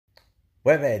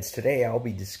Webheads, today I'll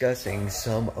be discussing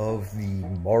some of the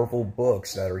Marvel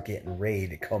books that are getting ready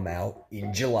to come out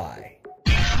in July.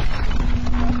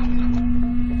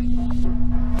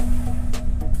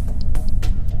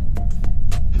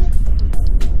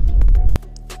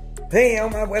 Hey, all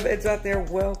my webheads out there,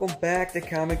 welcome back to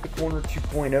Comic Book Corner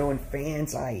 2.0, and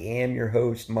fans, I am your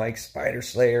host, Mike Spider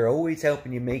Slayer, always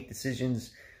helping you make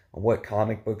decisions on what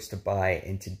comic books to buy.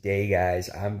 And today, guys,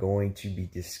 I'm going to be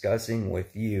discussing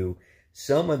with you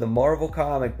some of the Marvel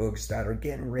comic books that are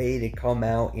getting ready to come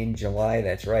out in July.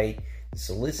 That's right, the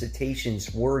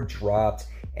solicitations were dropped,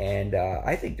 and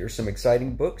I think there's some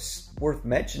exciting books worth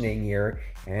mentioning here,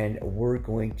 and we're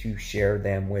going to share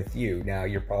them with you. Now,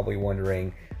 you're probably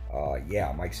wondering,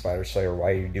 yeah, Mike Spider Slayer, why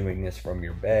are you doing this from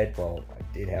your bed? Well,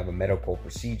 I did have a medical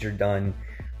procedure done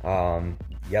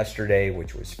yesterday,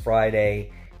 which was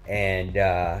Friday, and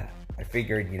I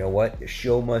figured, you know what, the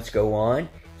show must go on.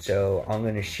 So I'm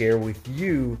going to share with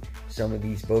you some of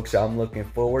these books I'm looking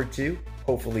forward to.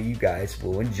 Hopefully you guys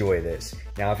will enjoy this.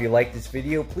 Now, if you like this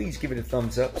video, please give it a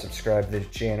thumbs up, subscribe to the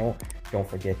channel. Don't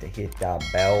forget to hit that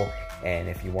bell. And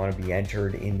if you want to be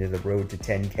entered into the Road to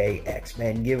 10K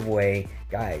X-Men giveaway,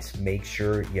 guys, make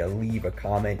sure you leave a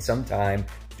comment sometime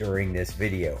during this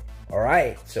video. All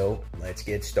right, so let's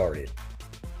get started.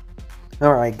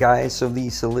 All right, guys, so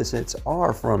these solicits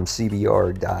are from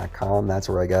CBR.com. That's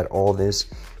where I got all this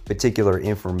particular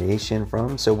information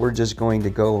from. So we're just going to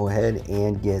go ahead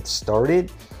and get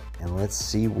started, and let's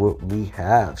see what we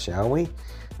have, shall we?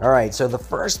 All right, so the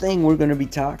first thing we're going to be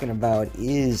talking about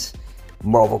is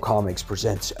Marvel Comics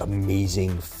presents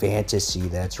Amazing Fantasy.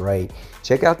 That's right.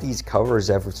 Check out these covers.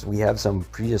 We have some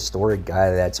prehistoric guy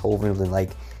that's holding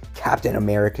like Captain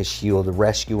America's shield,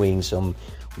 rescuing some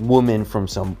woman from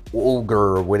some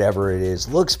ogre or whatever it is.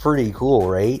 Looks pretty cool,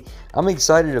 right? I'm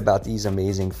excited about these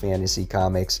Amazing Fantasy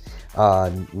comics.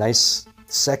 Nice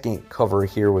second cover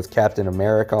here with Captain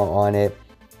America on it.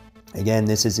 Again,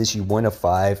 this is issue 1 of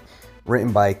 5,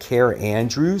 written by Care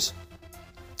Andrews,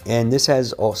 and this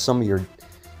has some of your,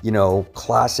 you know,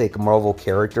 classic Marvel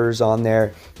characters on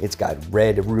there. It's got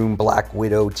Red Room, Black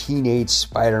Widow, Teenage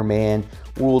Spider-Man,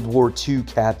 World War II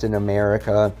Captain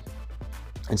America,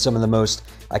 and some of the most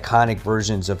iconic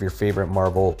versions of your favorite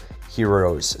Marvel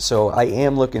heroes. So I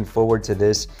am looking forward to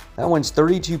this. That one's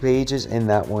 32 pages, and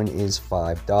that one is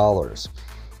 $5.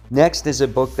 Next is a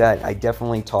book that I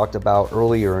definitely talked about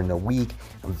earlier in the week.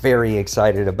 I'm very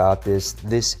excited about this.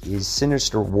 This is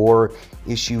Sinister War,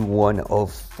 issue 1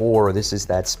 of 4. This is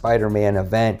that Spider-Man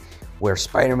event where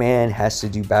Spider-Man has to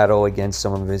do battle against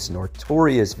some of his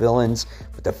notorious villains,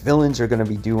 but the villains are going to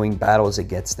be doing battles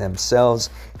against themselves,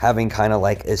 having kind of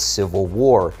like a civil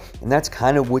war. And that's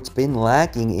kind of what's been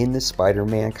lacking in the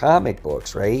Spider-Man comic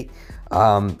books, right?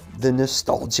 The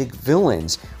nostalgic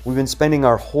villains. We've been spending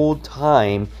our whole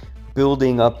time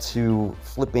building up to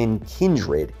flipping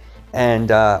Kindred,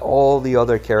 and all the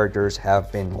other characters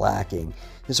have been lacking.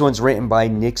 This one's written by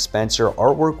Nick Spencer.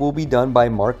 Artwork will be done by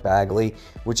Mark Bagley,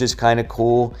 which is kind of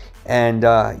cool. And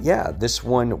yeah, this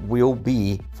one will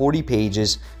be 40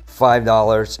 pages,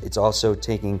 $5. It's also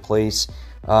taking place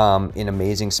in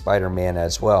Amazing Spider-Man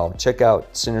as well. Check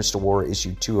out Sinister War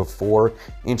issue 2 of 4.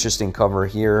 Interesting cover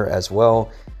here as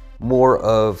well. More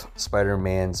of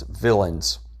Spider-Man's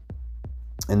villains.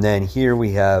 And then here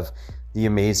we have the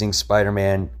Amazing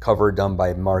Spider-Man cover done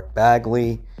by Mark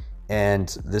Bagley. And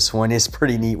this one is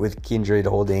pretty neat with Kindred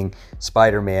holding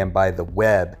Spider-Man by the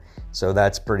web. So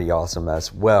that's pretty awesome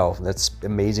as well. That's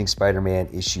Amazing Spider-Man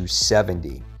issue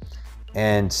 70.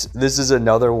 And this is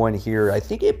another one here. I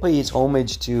think it pays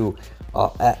homage to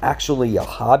actually a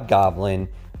Hobgoblin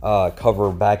cover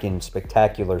back in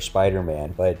Spectacular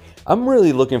Spider-Man. But I'm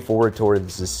really looking forward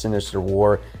towards this Sinister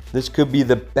War. This could be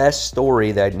the best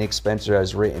story that Nick Spencer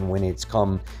has written when it's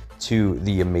come to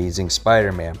the Amazing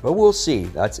Spider-Man, but we'll see.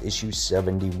 That's issue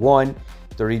 71,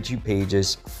 32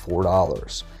 pages,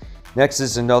 $4. Next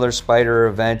is another Spider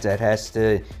event that has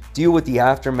to deal with the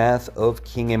aftermath of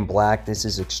King in Black. This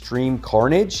is Extreme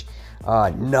Carnage.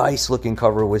 Nice looking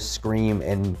cover with Scream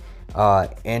and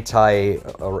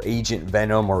Agent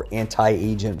Venom or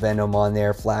anti-Agent Venom on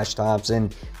there. Flash Thompson,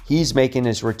 he's making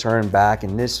his return back,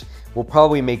 and this will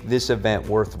probably make this event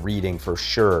worth reading for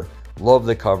sure. Love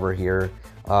the cover here.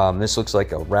 This looks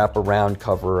like a wraparound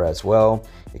cover as well.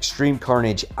 Extreme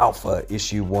Carnage Alpha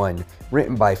issue 1,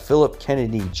 written by Philip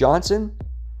Kennedy Johnson,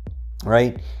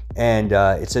 right? And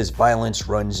it says violence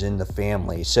runs in the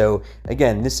family. So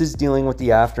again, this is dealing with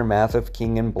the aftermath of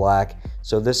King in Black.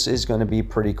 So this is going to be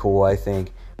pretty cool, I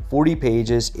think. 40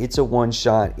 pages. It's a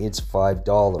one-shot. It's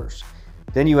 $5.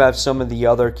 Then you have some of the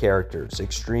other characters.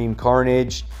 Extreme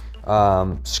Carnage,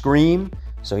 Scream.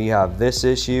 So you have this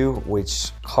issue,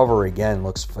 which cover again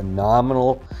looks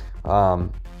phenomenal.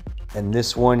 And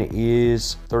this one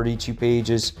is 32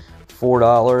 pages,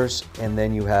 $4. And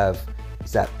then you have,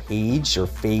 is that Page or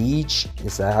Phage?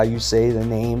 Is that how you say the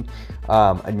name?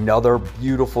 Another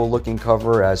beautiful looking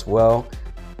cover as well.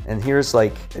 And here's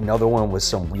like another one with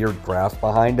some weird graph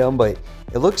behind him, but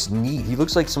it looks neat. He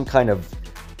looks like some kind of,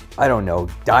 I don't know,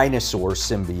 dinosaur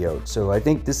symbiote. So I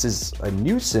think this is a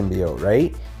new symbiote,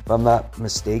 right? If I'm not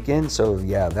mistaken. So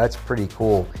yeah, that's pretty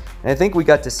cool. And I think we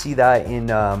got to see that in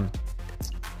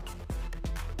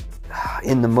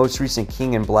the most recent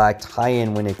King in Black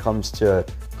tie-in when it comes to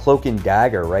Cloak and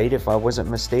Dagger, right? If I wasn't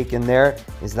mistaken there.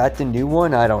 Is that the new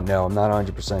one? I don't know. I'm not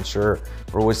 100% sure.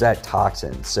 Or was that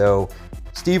Toxin? So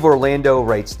Steve Orlando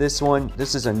writes this one.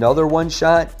 This is another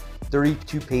one-shot,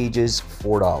 32 pages,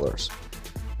 $4.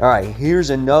 All right,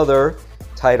 here's another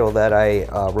title that I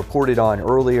reported on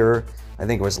earlier. I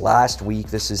think it was last week.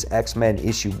 This is X-Men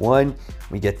issue 1.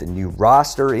 We get the new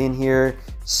roster in here.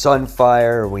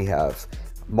 Sunfire, we have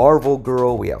Marvel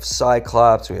Girl, we have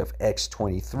Cyclops, we have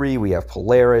X-23, we have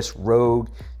Polaris, Rogue,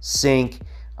 Sync.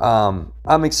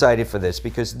 I'm excited for this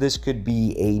because this could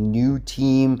be a new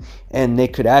team and they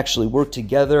could actually work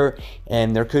together,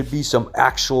 and there could be some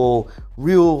actual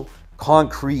real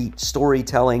concrete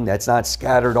storytelling that's not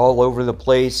scattered all over the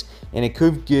place, and it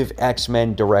could give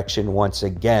X-Men direction once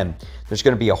again. There's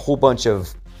going to be a whole bunch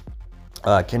of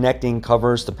connecting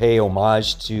covers to pay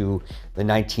homage to the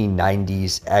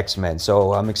 1990s X-Men,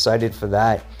 so I'm excited for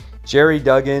that. Jerry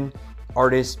Duggan,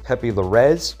 artist Pepe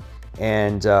Larraz,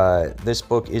 and this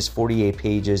book is 48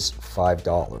 pages,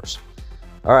 $5.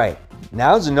 All right,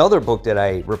 now's another book that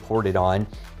I reported on.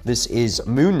 This is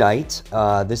Moon Knight.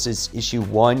 This is issue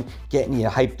 1, getting you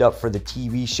hyped up for the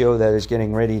TV show that is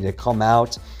getting ready to come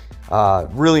out.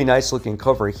 Really nice looking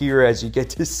cover here as you get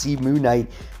to see Moon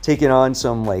Knight taking on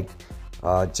some like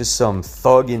just some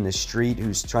thug in the street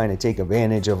who's trying to take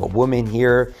advantage of a woman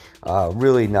here.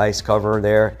 Really nice cover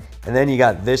there. And then you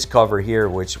got this cover here,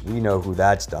 which we know who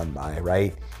that's done by,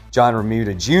 right? John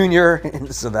Romita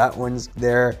Jr. So that one's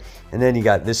there. And then you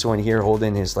got this one here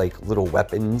holding his like little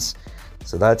weapons.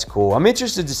 So that's cool. I'm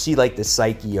interested to see like the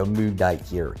psyche of Moon Knight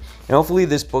here. And hopefully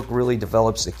this book really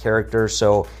develops the character,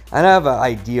 so I have an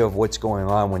idea of what's going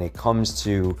on when it comes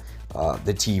to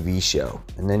the TV show.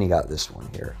 And then you got this one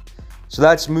here. So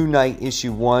that's Moon Knight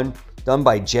issue 1, done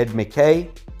by Jed McKay.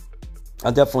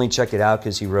 I'll definitely check it out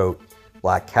because he wrote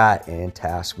Black Cat and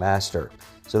Taskmaster.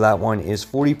 So that one is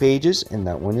 40 pages and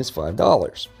that one is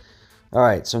 $5. All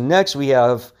right, so next we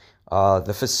have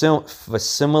the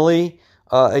facsimile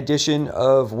edition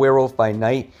of Werewolf by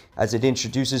Night, as it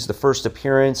introduces the first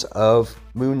appearance of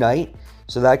Moon Knight.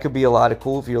 So that could be a lot of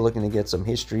cool if you're looking to get some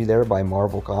history there by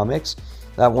Marvel Comics.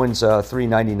 That one's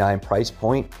 $3.99 price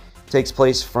point. Takes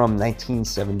place from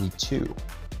 1972.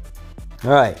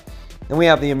 All right, then we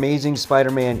have the Amazing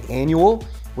Spider-Man Annual,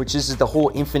 which is the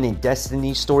whole Infinite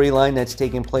Destiny storyline that's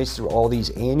taking place through all these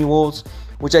annuals,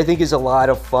 which I think is a lot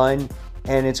of fun.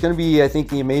 And it's going to be, I think,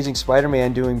 the Amazing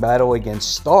Spider-Man doing battle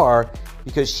against Star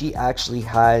because she actually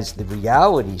has the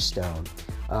Reality Stone.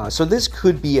 So this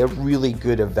could be a really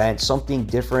good event, something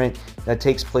different that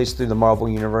takes place through the Marvel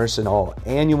Universe and all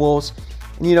annuals.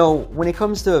 And, you know, when it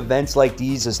comes to events like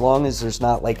these, as long as there's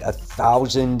not like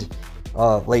 1,000,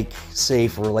 like, say,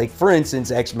 for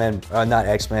instance, X-Men, not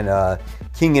X-Men,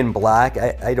 King in Black,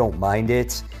 I don't mind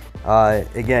it.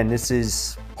 Again, this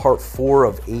is part 4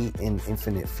 of 8 in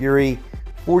Infinite Fury.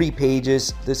 40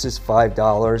 pages. This is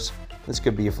 $5. This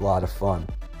could be a lot of fun.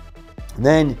 And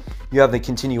then you have the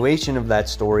continuation of that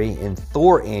story in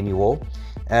Thor Annual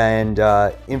and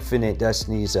Infinite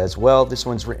Destinies as well. This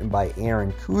one's written by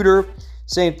Aaron Cooter.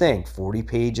 Same thing, 40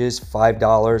 pages,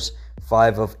 $5,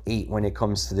 5 of 8 when it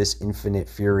comes to this Infinite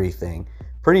Fury thing.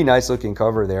 Pretty nice looking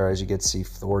cover there as you get to see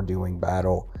Thor doing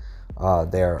battle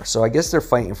there. So I guess they're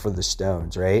fighting for the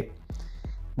stones, right?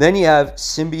 Then you have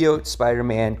Symbiote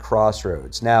Spider-Man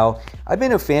Crossroads. Now, I've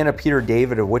been a fan of Peter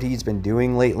David of what he's been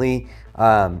doing lately.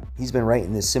 He's been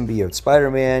writing the Symbiote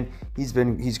Spider-Man. He's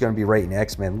going to be writing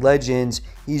X-Men Legends.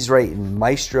 He's writing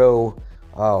Maestro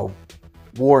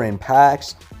War and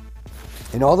Pax.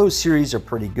 And all those series are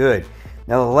pretty good.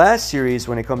 Now, the last series,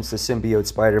 when it comes to Symbiote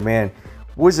Spider-Man,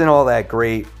 wasn't all that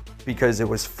great because it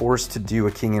was forced to do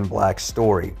a King in Black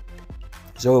story.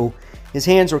 So his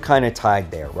hands were kind of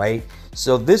tied there, right?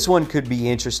 So this one could be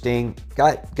interesting.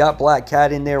 Got Black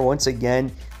Cat in there once again.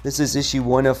 This is issue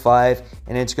 1 of 5,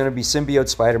 and it's going to be Symbiote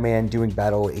Spider-Man doing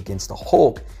battle against the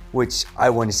Hulk, which I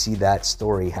want to see that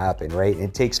story happen, right?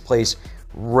 It takes place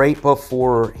right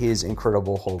before his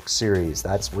Incredible Hulk series.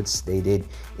 That's what's stated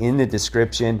in the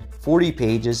description. 40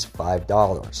 pages,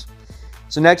 $5.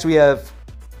 So next we have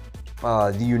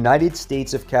the United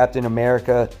States of Captain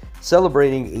America,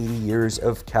 celebrating 80 years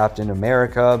of Captain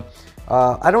America.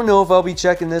 I don't know if I'll be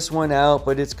checking this one out,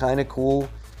 but it's kind of cool.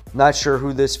 Not sure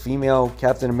who this female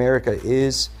Captain America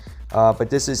is, but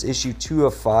this is issue 2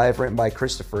 of 5, written by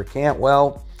Christopher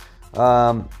Cantwell.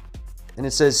 And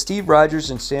it says, Steve Rogers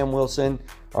and Sam Wilson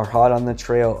are hot on the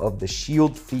trail of the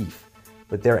Shield thief,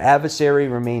 but their adversary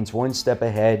remains one step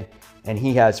ahead, and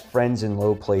he has friends in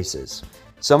low places.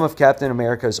 Some of Captain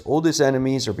America's oldest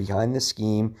enemies are behind the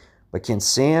scheme, but can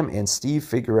Sam and Steve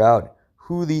figure out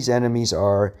who these enemies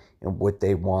are and what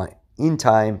they want in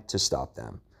time to stop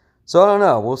them? So I don't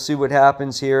know. We'll see what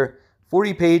happens here.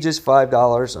 40 pages,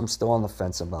 $5. I'm still on the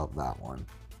fence about that one.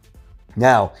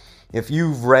 Now, if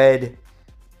you've read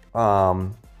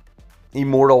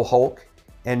Immortal Hulk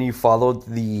and you followed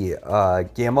the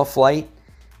Gamma Flight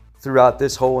throughout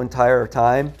this whole entire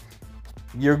time,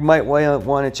 you might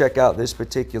want to check out this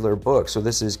particular book. So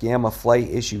this is Gamma Flight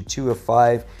issue 2 of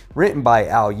 5, written by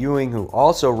Al Ewing, who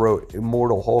also wrote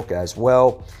Immortal Hulk as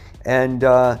well. And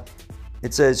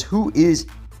it says, who is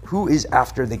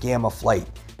after the Gamma Flight?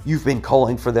 You've been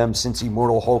calling for them since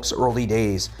Immortal Hulk's early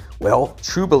days. Well,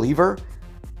 true believer,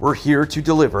 we're here to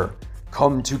deliver.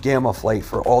 Come to Gamma Flight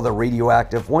for all the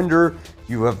radioactive wonder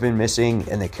you have been missing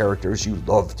and the characters you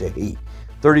love to hate.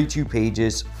 32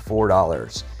 pages,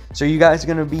 $4. So you guys are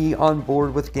going to be on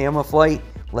board with Gamma Flight?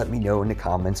 Let me know in the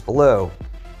comments below.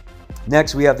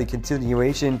 Next, we have the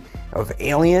continuation of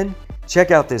Alien.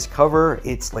 Check out this cover.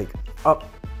 It's like up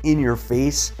in your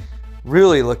face.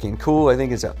 Really looking cool. I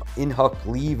think it's an In-Huck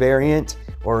Lee variant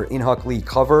or In-Huck Lee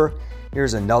cover.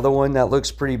 Here's another one that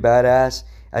looks pretty badass.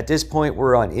 At this point,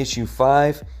 we're on issue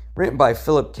 5, written by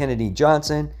Philip Kennedy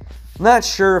Johnson. I'm not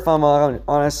sure if I'm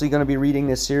honestly going to be reading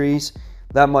this series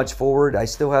that much forward. I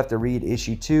still have to read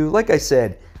issue 2. Like I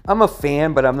said, I'm a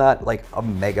fan, but I'm not like a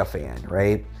mega fan,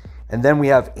 right? And then we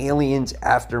have Aliens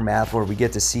Aftermath, where we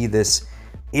get to see this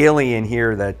alien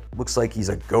here that looks like he's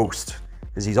a ghost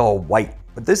because he's all white.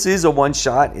 But this is a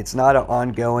one-shot. It's not an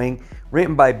ongoing.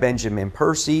 Written by Benjamin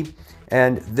Percy.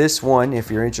 And this one,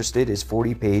 if you're interested, is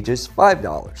 40 pages,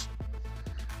 $5.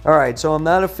 All right, so I'm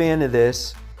not a fan of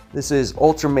this. This is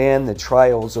Ultraman, The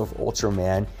Trials of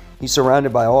Ultraman. He's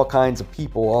surrounded by all kinds of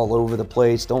people all over the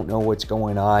place. Don't know what's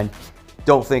going on.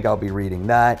 Don't think I'll be reading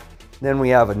that. Then we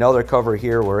have another cover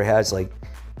here where it has like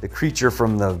the creature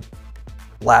from the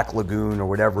Black Lagoon or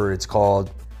whatever it's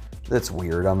called. That's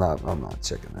weird. I'm not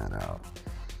checking that out.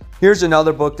 Here's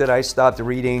another book that I stopped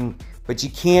reading, but you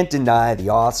can't deny the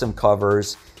awesome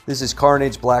covers. This is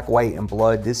Carnage, Black, White, and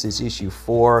Blood. This is issue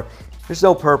 4. There's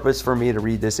no purpose for me to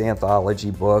read this anthology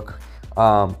book,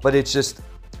 but it's just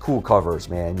cool covers,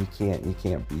 man. You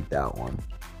can't beat that one.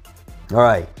 All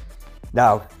right,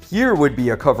 now here would be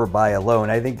a cover by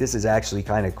alone. I think this is actually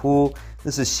kind of cool.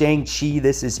 This is Shang-Chi.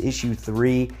 This is issue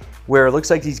 3, where it looks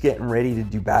like he's getting ready to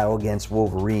do battle against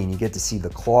Wolverine. You get to see the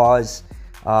claws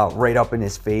right up in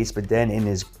his face, but then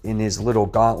in his little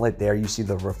gauntlet there, you see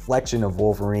the reflection of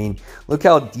Wolverine. Look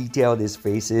how detailed his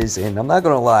face is, and I'm not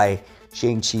gonna lie,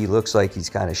 Shang-Chi looks like he's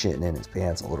kind of shitting in his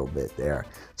pants a little bit there.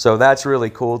 So that's really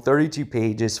cool. 32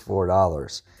 pages,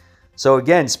 $4. So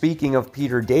again, speaking of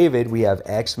Peter David, we have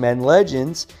X-Men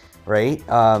Legends, right?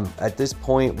 At this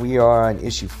point, we are on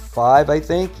issue 5, I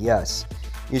think. Yes,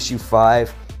 issue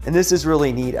 5. And this is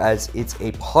really neat as it's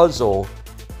a puzzle,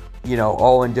 you know,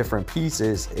 all in different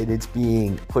pieces, and it's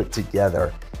being put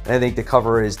together. And I think the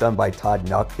cover is done by Todd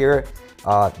Nuck here.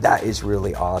 That is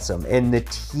really awesome. And the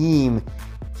team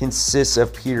consists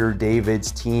of Peter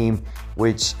David's team,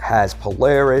 which has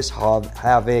Polaris,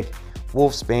 Havoc,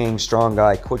 Wolfsbane, Strong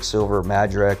Guy, Quicksilver,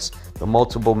 Madrex, the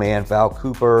Multiple Man, Val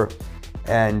Cooper,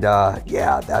 and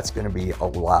yeah, that's going to be a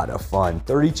lot of fun.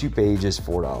 32 pages,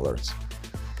 $4.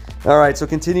 All right, so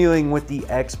continuing with the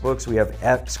X books, we have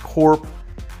X Corp.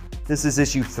 This is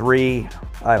issue 3.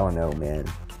 I don't know, man.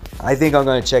 I think I'm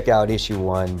going to check out issue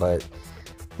 1, but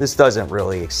this doesn't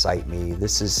really excite me.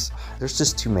 There's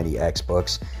just too many X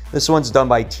books. This one's done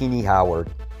by Teenie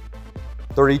Howard.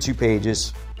 32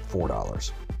 pages,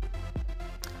 $4.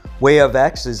 Way of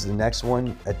X is the next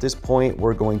one. At this point,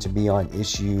 we're going to be on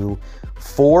issue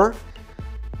 4.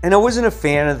 And I wasn't a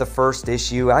fan of the first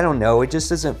issue. I don't know. It just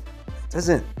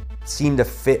doesn't seem to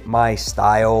fit my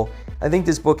style. I think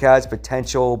this book has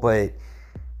potential, but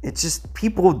it's just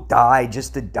people die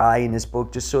just to die in this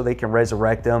book just so they can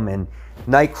resurrect them. And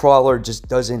Nightcrawler just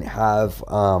doesn't have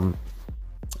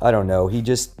I don't know, he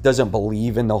just doesn't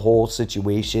believe in the whole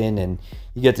situation, and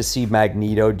you get to see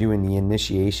Magneto doing the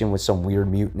initiation with some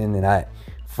weird mutant in that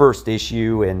first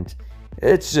issue, and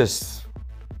it just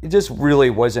really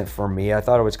wasn't for me. I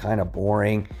thought it was kind of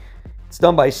boring. It's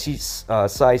done by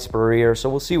Cy Spurrier, so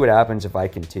we'll see what happens if I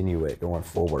continue it going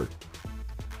forward.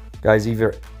 Guys,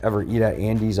 ever eat at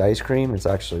Andy's ice cream? It's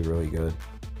actually really good.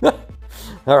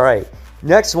 All right,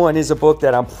 next one is a book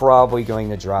that I'm probably going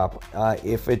to drop.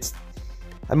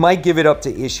 I might give it up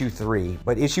to issue 3,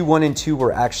 but issue 1 and 2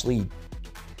 were actually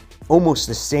almost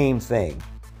the same thing.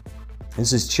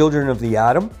 This is Children of the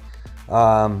Atom.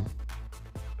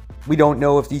 We don't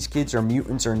know if these kids are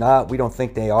mutants or not. We don't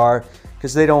think they are,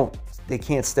 because they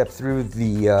can't step through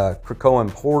the Krakoan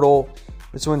portal.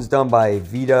 This one's done by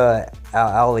Vita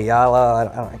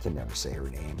Aliala. I can never say her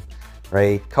name,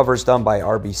 right? Cover's done by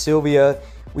R.B. Sylvia.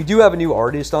 We do have a new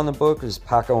artist on the book. It's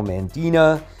Paco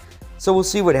Mandina. So we'll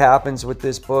see what happens with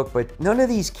this book. But none of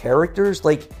these characters,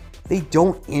 like, they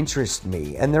don't interest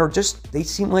me. And they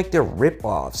seem like they're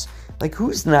rip-offs. Like,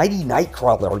 who's Nighty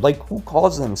Nightcrawler? Like, who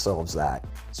calls themselves that?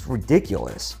 It's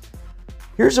ridiculous.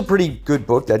 Here's a pretty good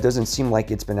book that doesn't seem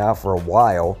like it's been out for a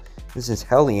while. This is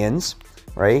Hellions,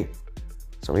 right?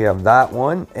 So we have that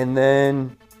one. And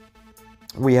then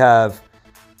we have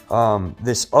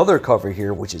this other cover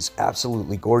here, which is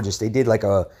absolutely gorgeous. They did like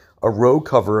a row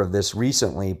cover of this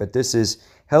recently, but this is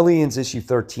Hellions issue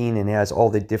 13, and it has all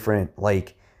the different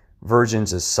like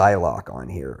versions of Psylocke on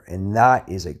here. And that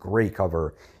is a great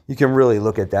cover. You can really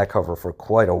look at that cover for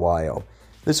quite a while.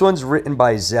 This one's written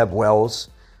by Zeb Wells.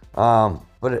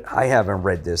 But I haven't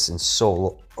read this in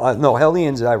so long. No,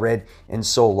 Hellions I read in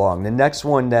so long. The next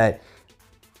one that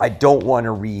I don't want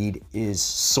to read is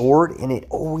Sword, and it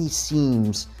always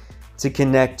seems to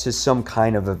connect to some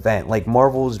kind of event. Like,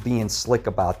 Marvel's being slick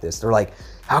about this. They're like,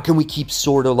 how can we keep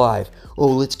Sword alive? Oh,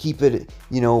 let's keep it,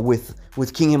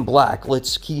 with King in Black.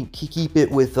 Let's keep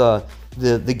it with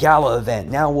the Gala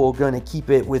event. Now we're going to keep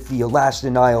it with the Last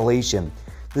Annihilation.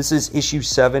 This is issue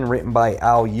 7, written by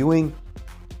Al Ewing.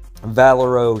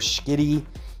 Valero Schitty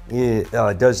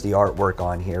does the artwork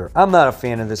on here. I'm not a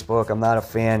fan of this book. I'm not a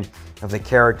fan of the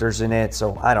characters in it,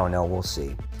 so I don't know. We'll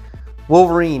see.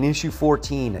 Wolverine, issue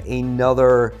 14,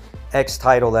 another X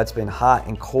title that's been hot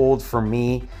and cold for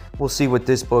me. We'll see what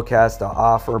this book has to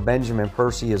offer. Benjamin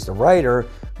Percy is the writer,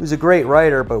 who's a great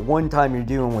writer, but one time you're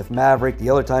dealing with Maverick,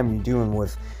 the other time you're dealing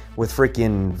with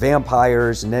freaking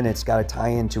vampires, and then it's got to tie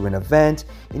into an event.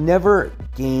 It never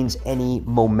gains any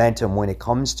momentum when it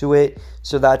comes to it,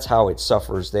 so that's how it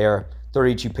suffers there.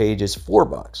 32 pages,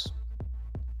 $4.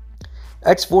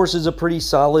 X-Force is a pretty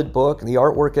solid book. The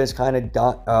artwork has kind of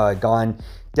gone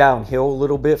downhill a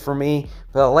little bit for me,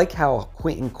 but I like how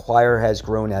Quentin Quire has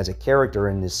grown as a character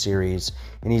in this series,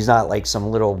 and he's not like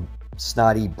some little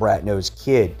snotty brat-nosed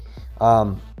kid.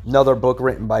 Another book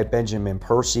written by Benjamin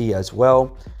Percy as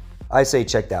well. I say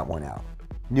check that one out.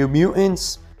 New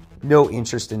Mutants, no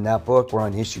interest in that book. We're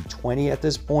on issue 20 at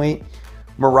this point.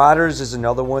 Marauders is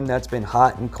another one that's been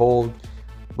hot and cold.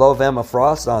 Love Emma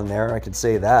Frost on there, I could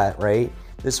say that, right?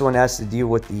 This one has to deal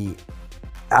with the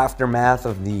aftermath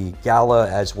of the gala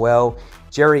as well.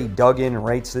 Jerry Duggan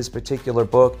writes this particular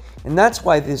book, and that's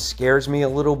why this scares me a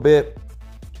little bit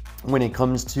when it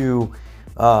comes to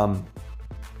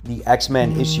the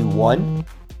X-Men issue 1.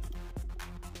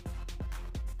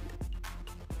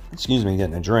 Excuse me,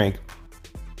 getting a drink.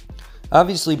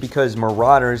 Obviously, because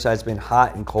Marauders has been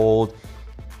hot and cold.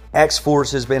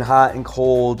 X-Force has been hot and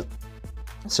cold.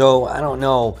 So, I don't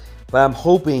know. But I'm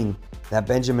hoping that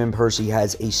Benjamin Percy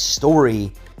has a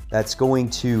story that's going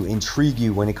to intrigue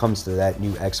you when it comes to that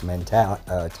new X-Men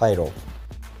title.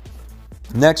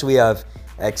 Next, we have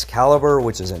Excalibur,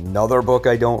 which is another book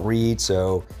I don't read.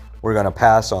 So, we're going to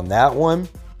pass on that one.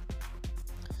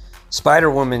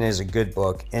 Spider-Woman is a good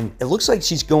book, and it looks like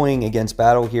she's going against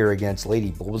battle here against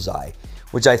Lady Bullseye,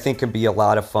 which I think could be a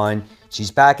lot of fun. She's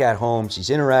back at home. She's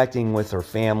interacting with her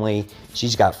family.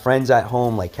 She's got friends at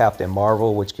home like Captain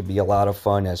Marvel, which could be a lot of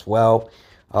fun as well.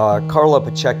 Carla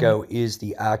Pacheco is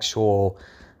the actual,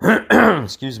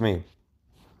 excuse me,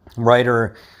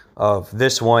 writer of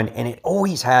this one, and it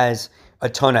always has a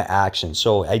ton of action,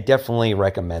 so I definitely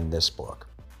recommend this book.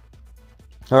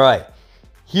 All right.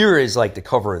 Here is like the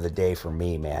cover of the day for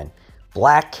me, man.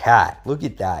 Black Cat. Look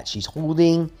at that. She's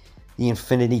holding the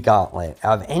Infinity Gauntlet.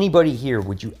 Out of anybody here,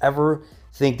 would you ever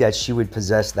think that she would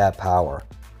possess that power?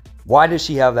 Why does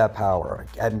she have that power?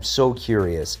 I'm so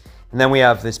curious. And then we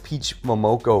have this Peach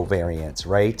Momoko variant,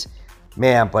 right?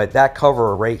 Man, but that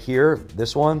cover right here,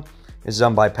 this one, is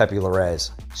done by Pepe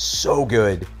Larraz. So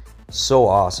good. So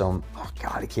awesome. Oh,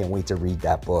 God, I can't wait to read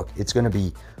that book. It's going to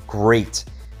be great.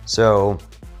 So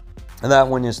And that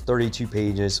one is 32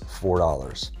 pages,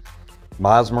 $4.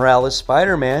 Miles Morales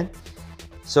Spider-Man.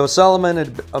 So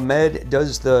Solomon Ahmed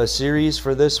does the series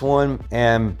for this one,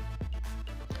 and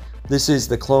this is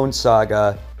the Clone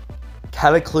Saga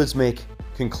Cataclysmic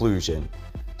Conclusion.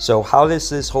 So how does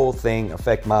this whole thing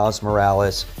affect Miles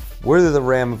Morales? What are the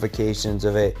ramifications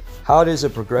of it? How does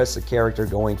it progress the character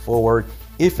going forward?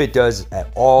 If it does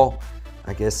at all,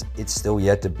 I guess it's still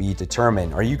yet to be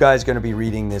determined. Are you guys going to be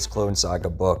reading this Clone Saga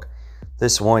book?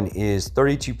 This one is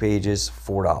 32 pages,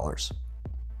 $4.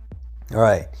 All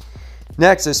right.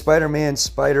 Next is Spider-Man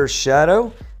Spider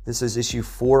Shadow. This is issue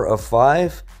 4 of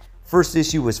 5. First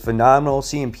issue was phenomenal.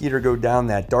 Seeing Peter go down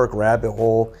that dark rabbit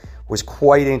hole was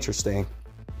quite interesting.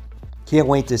 Can't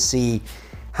wait to see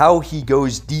how he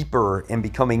goes deeper and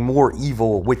becoming more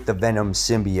evil with the Venom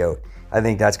symbiote. I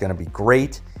think that's going to be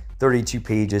great. 32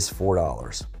 pages,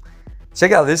 $4.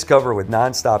 Check out this cover with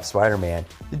Nonstop Spider-Man.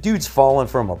 The dude's falling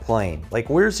from a plane. Like,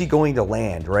 where's he going to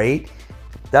land, right?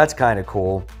 That's kind of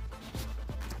cool.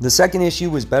 The second issue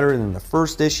was better than the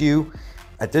first issue.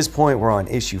 At this point, we're on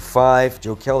issue 5.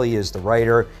 Joe Kelly is the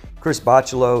writer. Chris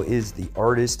Bachalo is the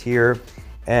artist here.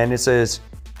 And it says,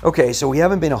 okay, so we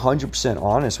haven't been 100%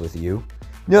 honest with you.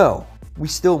 No, we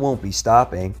still won't be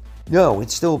stopping. No,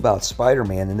 it's still about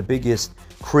Spider-Man and the biggest,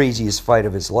 craziest fight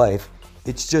of his life.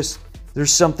 It's just,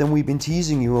 there's something we've been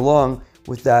teasing you along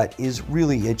with that is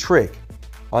really a trick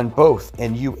on both,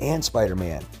 and you and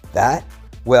Spider-Man. That?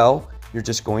 Well, you're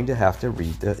just going to have to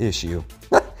read the issue.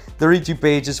 32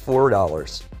 pages,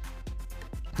 $4.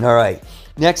 All right.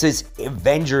 Next is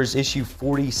Avengers issue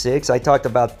 46. I talked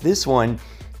about this one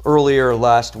earlier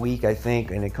last week, I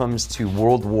think, and it comes to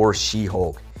World War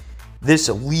She-Hulk. This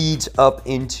leads up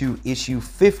into issue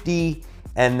 50,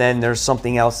 and then there's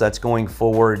something else that's going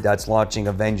forward that's launching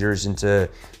Avengers into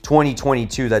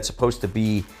 2022 that's supposed to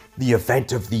be the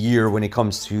event of the year when it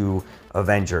comes to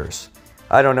Avengers.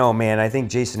 I don't know, man. I think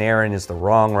Jason Aaron is the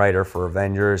wrong writer for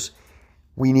Avengers.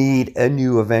 We need a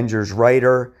new Avengers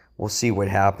writer. We'll see what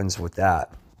happens with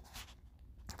that.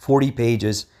 40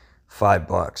 pages,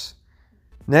 $5.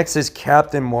 Next is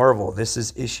Captain Marvel. This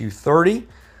is issue 30.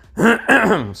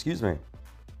 Excuse me.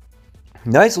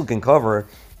 Nice looking cover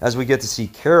as we get to see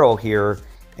Carol here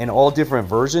in all different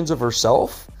versions of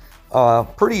herself.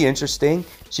 Pretty interesting.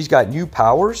 She's got new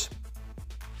powers.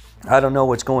 I don't know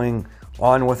what's going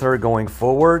on with her going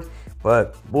forward,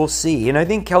 but we'll see. And I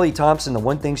think Kelly Thompson, the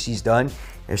one thing she's done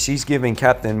is she's giving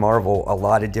Captain Marvel a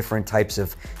lot of different types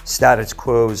of status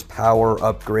quos, power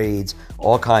upgrades,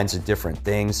 all kinds of different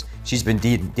things. She's been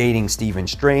dating Stephen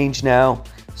Strange now,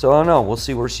 so I don't know. We'll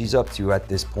see where she's up to at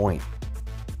this point.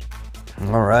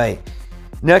 All right.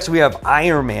 Next, we have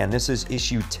Iron Man. This is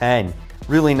issue 10.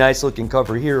 Really nice looking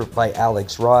cover here by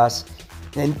Alex Ross.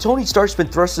 And Tony Stark's been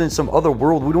thrust in some other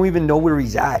world. We don't even know where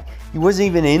he's at. He wasn't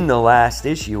even in the last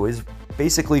issue. It was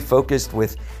basically focused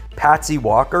with Patsy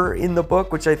Walker in the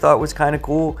book, which I thought was kind of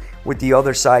cool, with the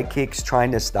other sidekicks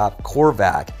trying to stop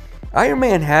Korvac. Iron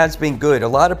Man has been good. A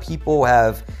lot of people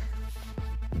have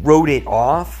wrote it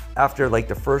off after like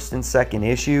the first and second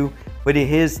issue, but it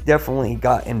has definitely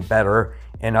gotten better,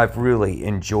 and I've really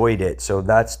enjoyed it. So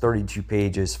that's 32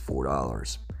 pages,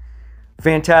 $4.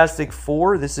 Fantastic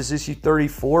Four. This is issue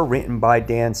 34, written by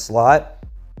Dan Slott.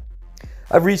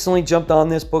 I've recently jumped on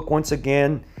this book once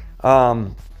again.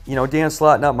 You know, Dan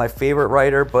Slott, not my favorite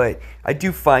writer, but I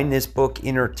do find this book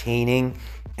entertaining,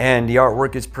 and the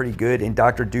artwork is pretty good, and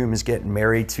Doctor Doom is getting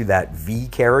married to that V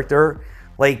character.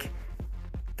 Like,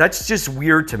 that's just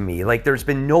weird to me. Like, there's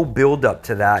been no build up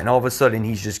to that, and all of a sudden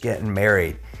he's just getting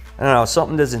married. I don't know,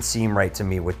 something doesn't seem right to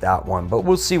me with that one, but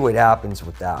we'll see what happens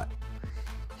with that.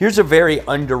 Here's a very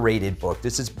underrated book.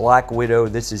 This is Black Widow.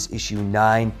 This is issue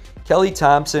 9. Kelly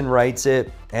Thompson writes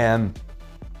it, and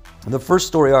the first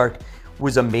story arc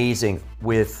was amazing,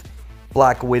 with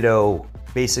Black Widow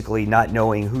basically not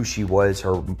knowing who she was.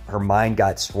 Her mind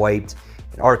got swiped.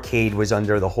 An arcade was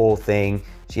under the whole thing.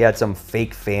 She had some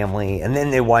fake family, and then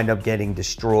they wind up getting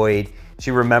destroyed. She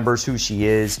remembers who she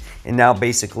is, and now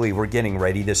basically we're getting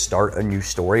ready to start a new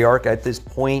story arc at this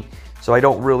point. So I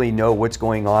don't really know what's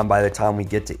going on by the time we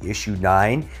get to issue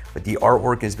 9, but the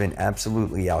artwork has been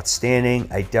absolutely outstanding.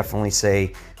 I definitely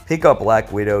say pick up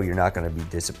Black Widow. You're not going to be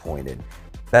disappointed.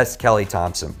 Best Kelly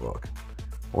Thompson book.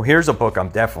 Well, here's a book I'm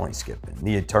definitely skipping,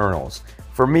 The Eternals.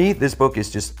 For me, this book is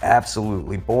just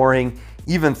absolutely boring.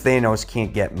 Even Thanos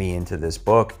can't get me into this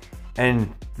book,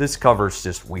 and this cover's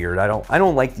just weird. I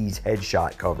don't like these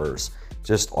headshot covers.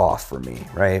 Just off for me,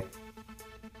 right?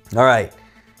 All right.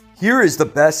 Here is the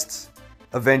best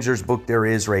Avengers book there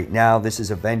is right now. This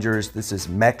is Avengers. This is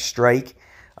Mech Strike.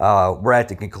 We're at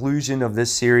the conclusion of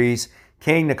this series.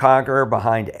 Kang the Conqueror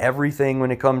behind everything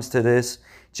when it comes to this.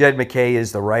 Jed MacKay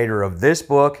is the writer of this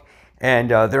book.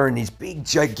 And they're in these big,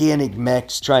 gigantic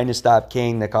mechs trying to stop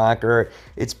Kang the Conqueror.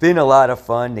 It's been a lot of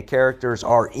fun. The characters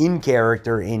are in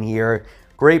character in here.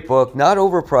 Great book. Not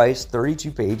overpriced.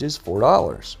 32 pages,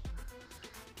 $4.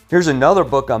 Here's another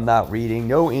book I'm not reading.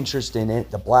 No interest in it.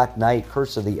 The Black Knight,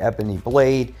 Curse of the Ebony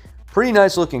Blade. Pretty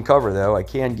nice looking cover, though. I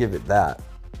can give it that.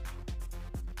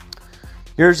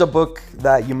 Here's a book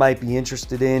that you might be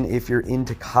interested in if you're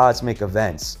into cosmic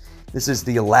events. This is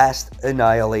The Last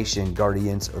Annihilation,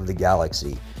 Guardians of the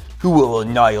Galaxy. Who will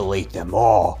annihilate them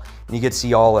all? And you can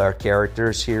see all our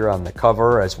characters here on the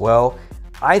cover as well.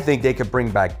 I think they could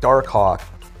bring back Darkhawk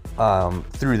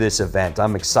through this event.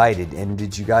 I'm excited. And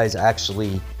did you guys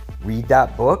actually read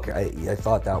that book? I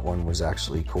thought that one was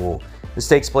actually cool. This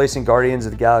takes place in Guardians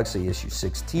of the Galaxy issue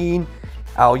 16.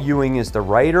 Al Ewing is the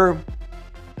writer.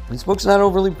 This book's not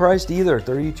overly priced either.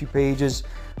 32 pages.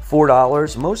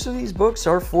 $4. Most of these books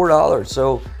are $4,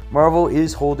 so Marvel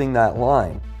is holding that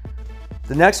line.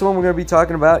 The next one we're going to be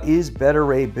talking about is Beta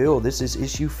Ray Bill. This is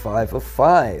issue 5 of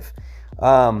 5.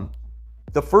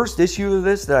 The first issue of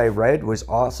this that I read was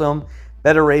awesome.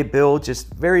 Beta Ray Bill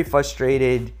just very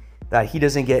frustrated that he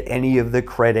doesn't get any of the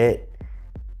credit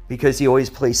because he always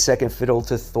plays second fiddle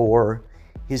to Thor.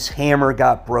 His hammer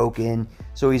got broken,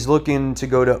 so he's looking to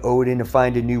go to Odin to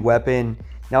find a new weapon.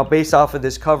 Now, based off of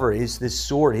this cover, is this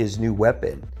sword his new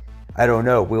weapon? I don't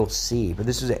know. We'll see. But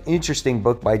this is an interesting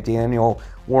book by Daniel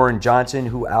Warren Johnson,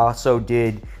 who also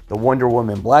did the Wonder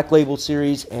Woman Black Label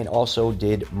series and also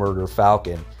did Murder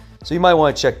Falcon. So you might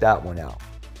want to check that one out.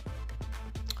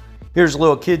 Here's a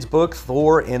little kid's book,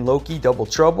 Thor and Loki Double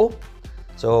Trouble.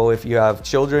 So if you have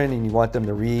children and you want them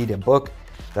to read a book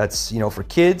that's, for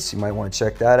kids, you might want to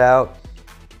check that out.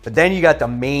 But then you got the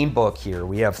main book here.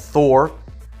 We have Thor.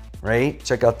 Right?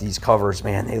 Check out these covers,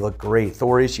 man. They look great.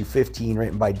 Thor issue 15,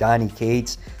 written by Donny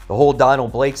Cates. The whole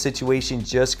Donald Blake situation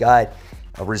just got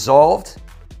resolved.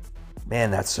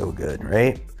 Man, that's so good,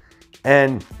 right?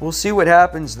 And we'll see what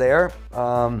happens there.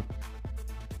 And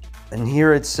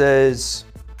here it says,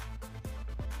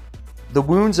 the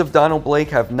wounds of Donald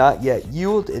Blake have not yet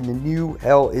healed, and the new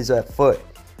hell is at foot.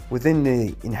 Within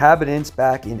the inhabitants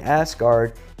back in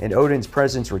Asgard, and Odin's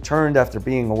presence returned after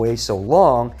being away so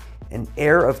long, an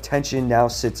air of tension now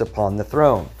sits upon the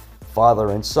throne.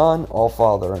 Father and son, all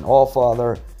father and all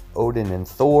father, Odin and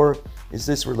Thor. Is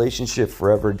this relationship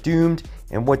forever doomed?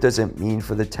 And what does it mean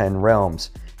for the 10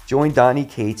 realms? Join Donny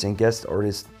Cates and guest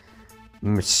artist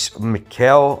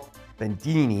Michael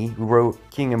Bendini, who wrote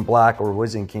King in Black, or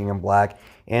was in King in Black,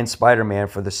 and Spider-Man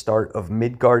for the start of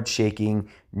Midgard-shaking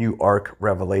new arc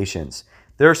revelations.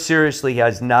 There seriously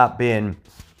has not been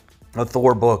a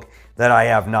Thor book that I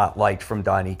have not liked from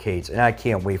Donny Cates, and I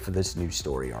can't wait for this new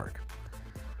story arc.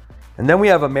 And then we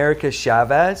have America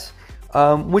Chavez,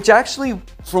 which actually,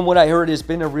 from what I heard, has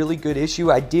been a really good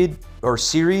issue.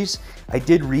 Series. I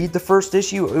did read the first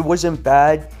issue. It wasn't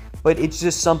bad, but it's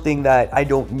just something that I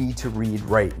don't need to read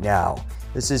right now.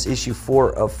 This is issue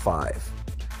 4 of 5.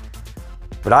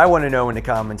 But I want to know in the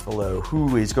comments below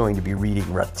who is going to be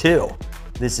reading Reptile.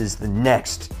 This is the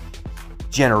next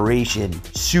generation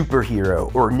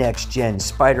superhero or next-gen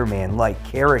Spider-Man-like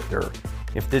character.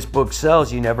 If this book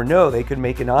sells, you never know. They could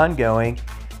make an ongoing.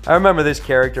 I remember this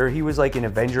character. He was like in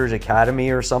Avengers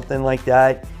Academy or something like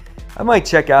that. I might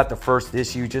check out the first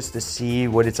issue just to see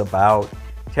what it's about.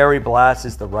 Terry Blass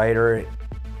is the writer,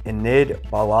 and Nid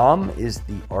Balam is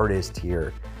the artist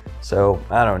here. So,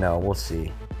 I don't know. We'll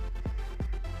see.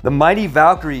 The Mighty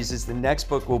Valkyries is the next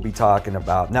book we'll be talking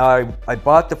about. Now, I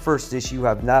bought the first issue.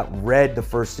 I've not read the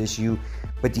first issue,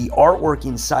 but the artwork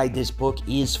inside this book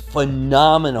is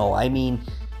phenomenal. I mean,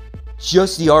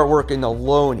 just the artwork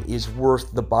alone is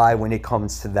worth the buy when it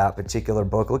comes to that particular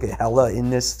book. Look at Hela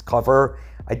in this cover.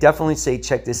 I definitely say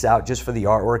check this out just for the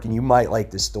artwork, and you might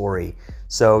like the story.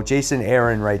 So Jason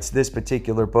Aaron writes this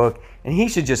particular book, and he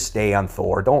should just stay on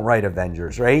Thor. Don't write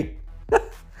Avengers, right? And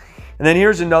then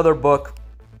here's another book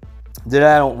that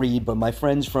I don't read, but my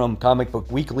friends from Comic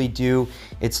Book Weekly do.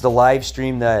 It's the live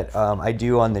stream that I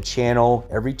do on the channel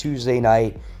every Tuesday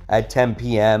night at 10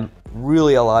 p.m.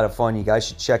 Really a lot of fun. You guys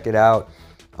should check it out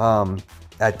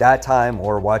at that time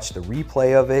or watch the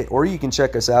replay of it. Or you can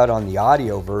check us out on the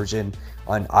audio version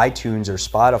on iTunes or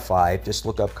Spotify. Just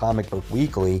look up Comic Book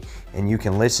Weekly and you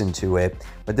can listen to it.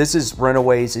 But this is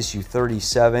Runaways issue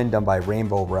 37 done by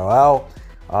Rainbow Royale.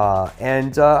 I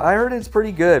heard it's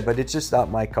pretty good, but it's just not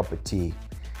my cup of tea.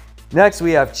 Next,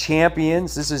 we have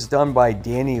Champions. This is done by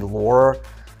Danny Lore.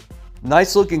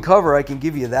 Nice looking cover, I can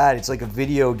give you that. It's like a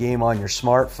video game on your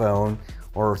smartphone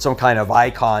or some kind of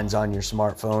icons on your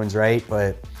smartphones, right?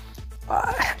 But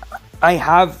I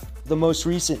have the most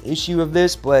recent issue of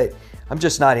this, but I'm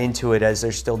just not into it as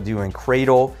they're still doing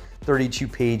Cradle, 32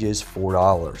 pages,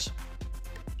 $4.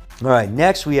 All right,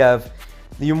 next we have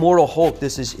the Immortal Hulk.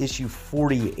 This is issue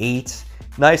 48.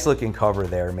 Nice looking cover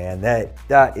there, man.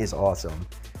 That is awesome,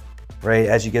 right?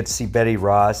 As you get to see Betty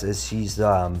Ross as she's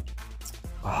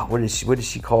what does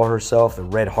she call herself? The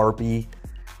Red Harpy.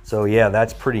 So yeah,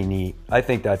 that's pretty neat. I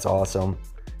think that's awesome.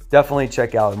 Definitely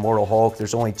check out Immortal Hulk.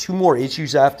 There's only 2 more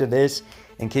issues after this,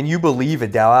 and can you believe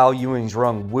it? Al Ewing's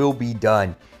run will be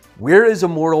done. Where does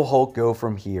Immortal Hulk go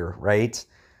from here, right?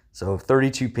 So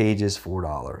 32 pages,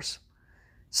 $4.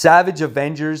 Savage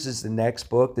Avengers is the next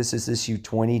book. This is issue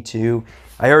 22.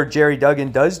 I heard Jerry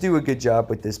Duggan does do a good job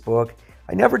with this book.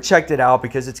 I never checked it out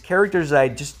because it's characters that I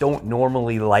just don't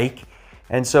normally like.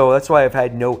 And so that's why I've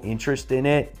had no interest in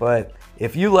it. But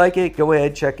if you like it, go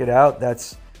ahead, check it out.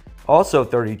 That's also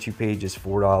 32 pages,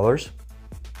 $4.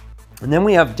 And then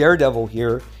we have Daredevil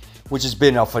here, which has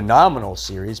been a phenomenal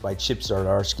series by Chip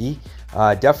Zdarsky.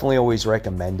 Definitely always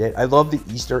recommend it. I love the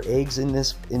Easter eggs in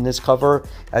this cover,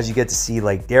 as you get to see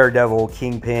like Daredevil,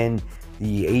 Kingpin,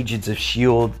 the Agents of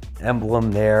S.H.I.E.L.D.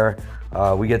 emblem there.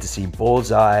 We get to see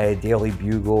Bullseye, Daily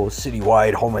Bugle,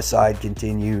 Citywide Homicide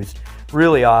continues.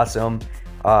 Really awesome.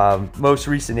 Most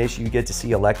recent issue, you get to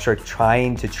see Elektra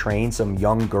trying to train some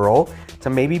young girl to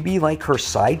maybe be like her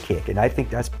sidekick, and I think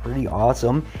that's pretty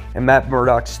awesome. And Matt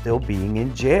Murdock's still being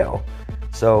in jail.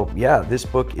 So yeah, this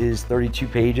book is 32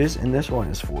 pages, and this one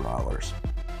is $4.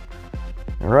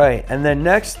 All right, and then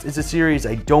next is a series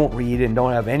I don't read and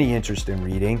don't have any interest in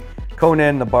reading,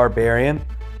 Conan the Barbarian.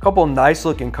 A couple nice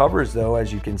looking covers though,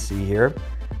 as you can see here.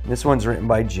 This one's written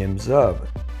by Jim Zub.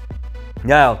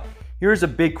 Now, here's a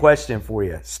big question for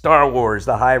you. Star Wars,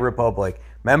 The High Republic.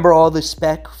 Remember all the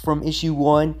spec from issue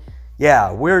 1?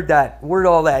 Yeah, where'd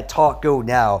all that talk go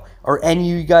now? Are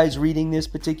any of you guys reading this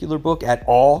particular book at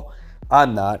all?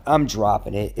 I'm not. I'm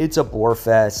dropping it. It's a bore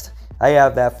fest. I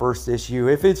have that first issue.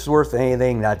 If it's worth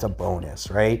anything, that's a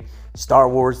bonus, right? Star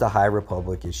Wars, The High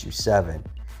Republic, issue 7.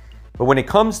 But when it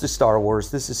comes to Star Wars,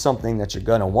 this is something that you're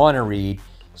going to want to read.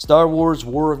 Star Wars,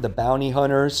 War of the Bounty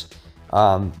Hunters.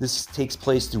 This takes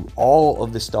place through all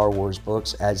of the Star Wars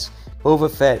books as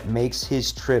Boba Fett makes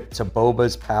his trip to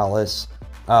Jabba's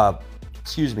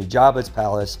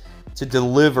palace to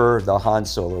deliver the Han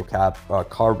Solo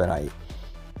carbonite.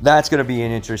 That's going to be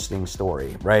an interesting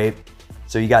story, right?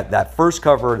 So you got that first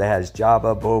cover that has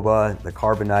Jabba, Boba, the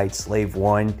carbonite, Slave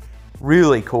 1.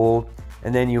 Really cool.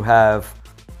 And then you have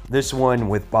this one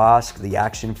with Bosk, the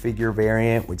action figure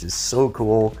variant, which is so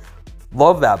cool.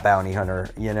 Love that bounty hunter,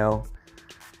 you know.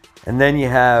 And then you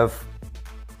have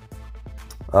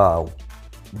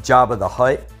Jabba the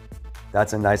Hutt.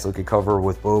 That's a nice looking cover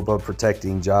with Boba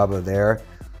protecting Jabba there.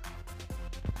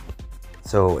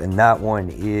 So, and that one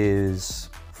is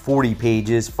 40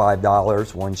 pages,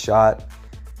 $5, one shot.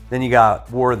 Then you got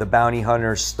War of the Bounty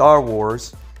Hunters, Star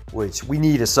Wars, which we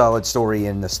need a solid story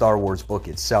in the Star Wars book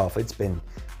itself. It's been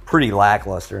pretty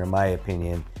lackluster in my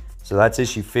opinion. So that's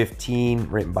issue 15,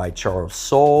 written by Charles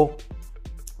Soule.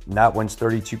 And that one's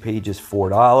 32 pages,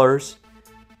 $4.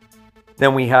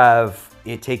 Then we have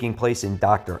it taking place in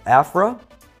Dr. Aphra.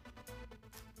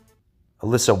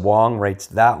 Alyssa Wong writes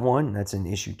that one. That's in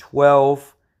issue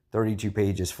 12, 32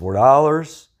 pages,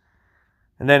 $4.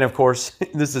 And then, of course,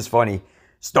 this is funny.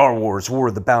 Star Wars, War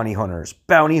of the Bounty Hunters.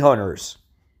 Bounty Hunters.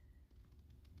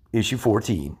 Issue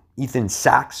 14. Ethan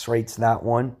Sachs writes that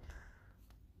one.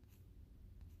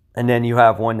 And then you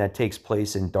have one that takes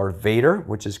place in Darth Vader,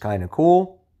 which is kind of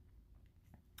cool.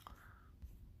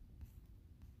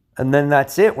 And then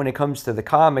that's it when it comes to the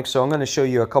comics. So I'm going to show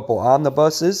you a couple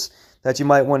omnibuses that you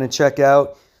might want to check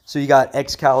out. So you got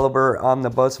Excalibur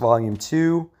Omnibus Volume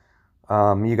 2.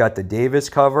 You got the Davis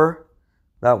cover.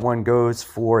 That one goes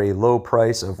for a low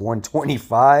price of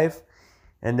 $125.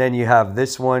 And then you have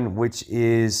this one, which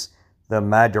is the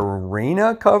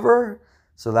Madarena cover.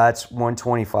 So that's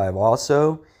 $125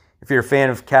 also. If you're a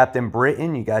fan of Captain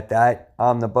Britain, you got that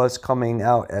omnibus coming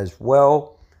out as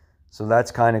well. So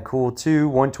that's kind of cool too,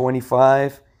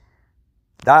 $125.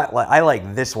 I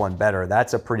like this one better.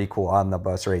 That's a pretty cool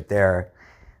omnibus right there.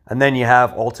 And then you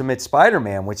have Ultimate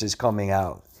Spider-Man, which is coming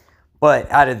out. But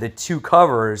out of the two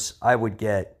covers, I would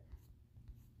get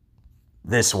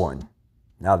this one.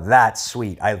 Now that's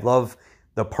sweet. I love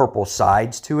the purple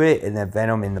sides to it and then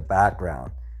Venom in the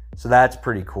background. So that's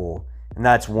pretty cool. And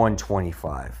that's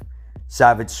 $125.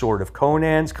 Savage Sword of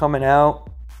Conan's coming out.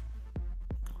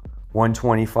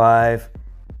 $125.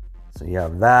 So you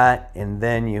have that. And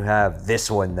then you have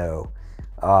this one though.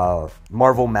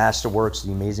 Marvel Masterworks,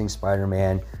 The Amazing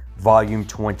Spider-Man, Volume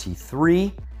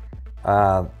 23.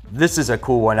 This is a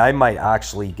cool one. I might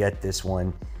actually get this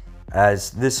one,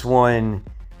 as this one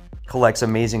collects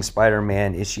Amazing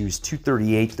Spider-Man issues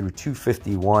 238 through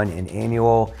 251 in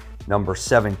annual number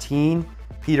 17.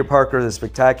 Peter Parker, The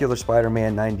Spectacular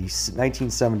Spider-Man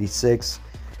 1976,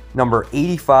 number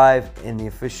 85 in the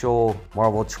official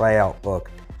Marvel tryout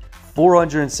book.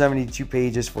 472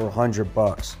 pages for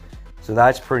 $100. So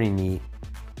that's pretty neat.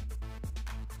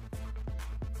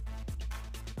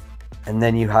 And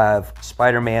then you have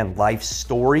Spider-Man Life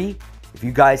Story. If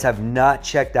you guys have not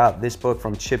checked out this book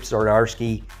from Chip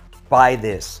Zdarsky, buy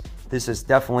this. This is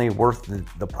definitely worth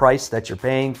the price that you're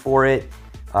paying for it.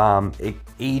 It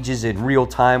ages in real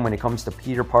time when it comes to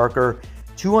Peter Parker.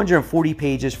 240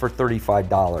 pages for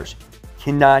 $35.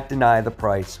 Cannot deny the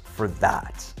price for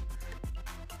that.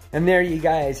 And there you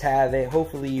guys have it.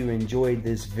 Hopefully you enjoyed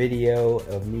this video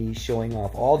of me showing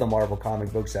off all the Marvel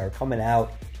comic books that are coming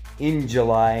out in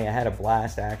July. I had a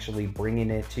blast actually bringing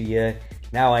it to you.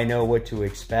 Now I know what to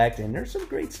expect, and there's some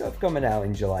great stuff coming out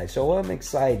in July, so I'm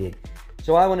excited.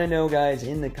 So I want to know, guys,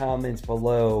 in the comments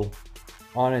below,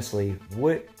 honestly,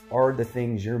 what are the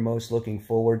things you're most looking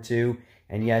forward to?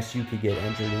 And yes, you could get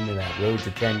entered into that Road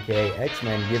to 10K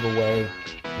X-Men giveaway.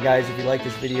 And guys, if you like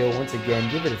this video, once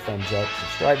again, give it a thumbs up,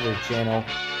 subscribe to the channel,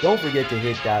 don't forget to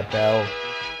hit that bell.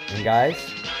 And guys,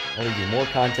 I'll leave you more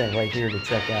content right here to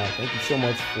check out. Thank you so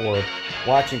much for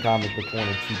watching Comic Book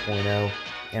Corner 2.0,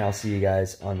 and I'll see you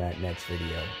guys on that next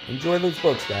video. Enjoy those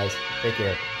books, guys. Take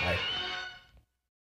care. Bye.